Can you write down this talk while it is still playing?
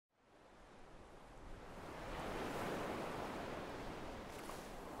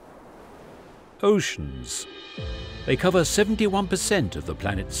Oceans. They cover 71% of the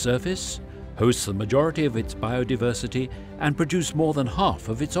planet's surface, host the majority of its biodiversity, and produce more than half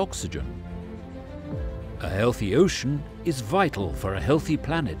of its oxygen. A healthy ocean is vital for a healthy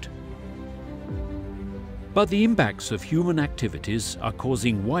planet. But the impacts of human activities are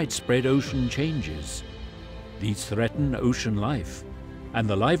causing widespread ocean changes. These threaten ocean life and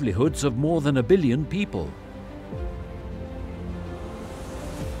the livelihoods of more than 1 billion people.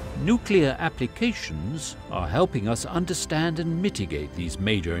 Nuclear applications are helping us understand and mitigate these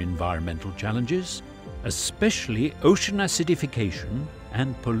major environmental challenges, especially ocean acidification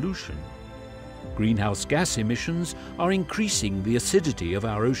and pollution. Greenhouse gas emissions are increasing the acidity of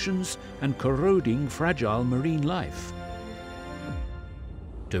our oceans and corroding fragile marine life.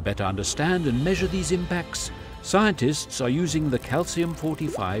 To better understand and measure these impacts, scientists are using the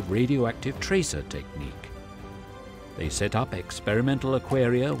calcium-45 radioactive tracer technique. They set up experimental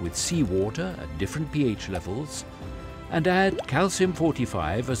aquaria with seawater at different pH levels and add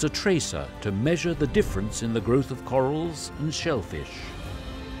calcium-45 as a tracer to measure the difference in the growth of corals and shellfish.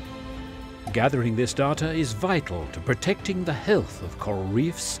 Gathering this data is vital to protecting the health of coral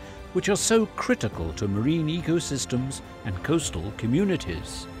reefs, which are so critical to marine ecosystems and coastal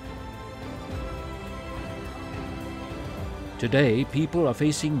communities. Today, people are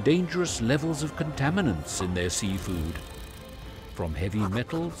facing dangerous levels of contaminants in their seafood, from heavy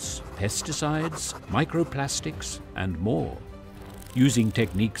metals, pesticides, microplastics, and more. Using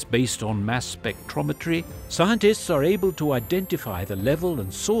techniques based on mass spectrometry, scientists are able to identify the level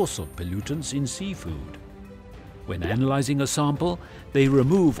and source of pollutants in seafood. When analyzing a sample, they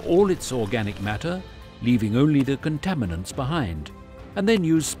remove all its organic matter, leaving only the contaminants behind, and then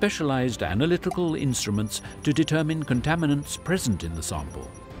use specialized analytical instruments to determine contaminants present in the sample.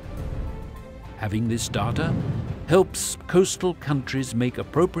 Having this data helps coastal countries make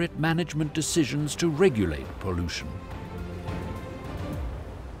appropriate management decisions to regulate pollution.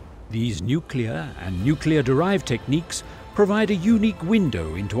 These nuclear and nuclear-derived techniques provide a unique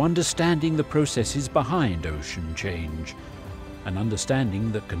window into understanding the processes behind ocean change, an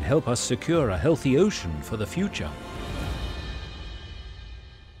understanding that can help us secure a healthy ocean for the future.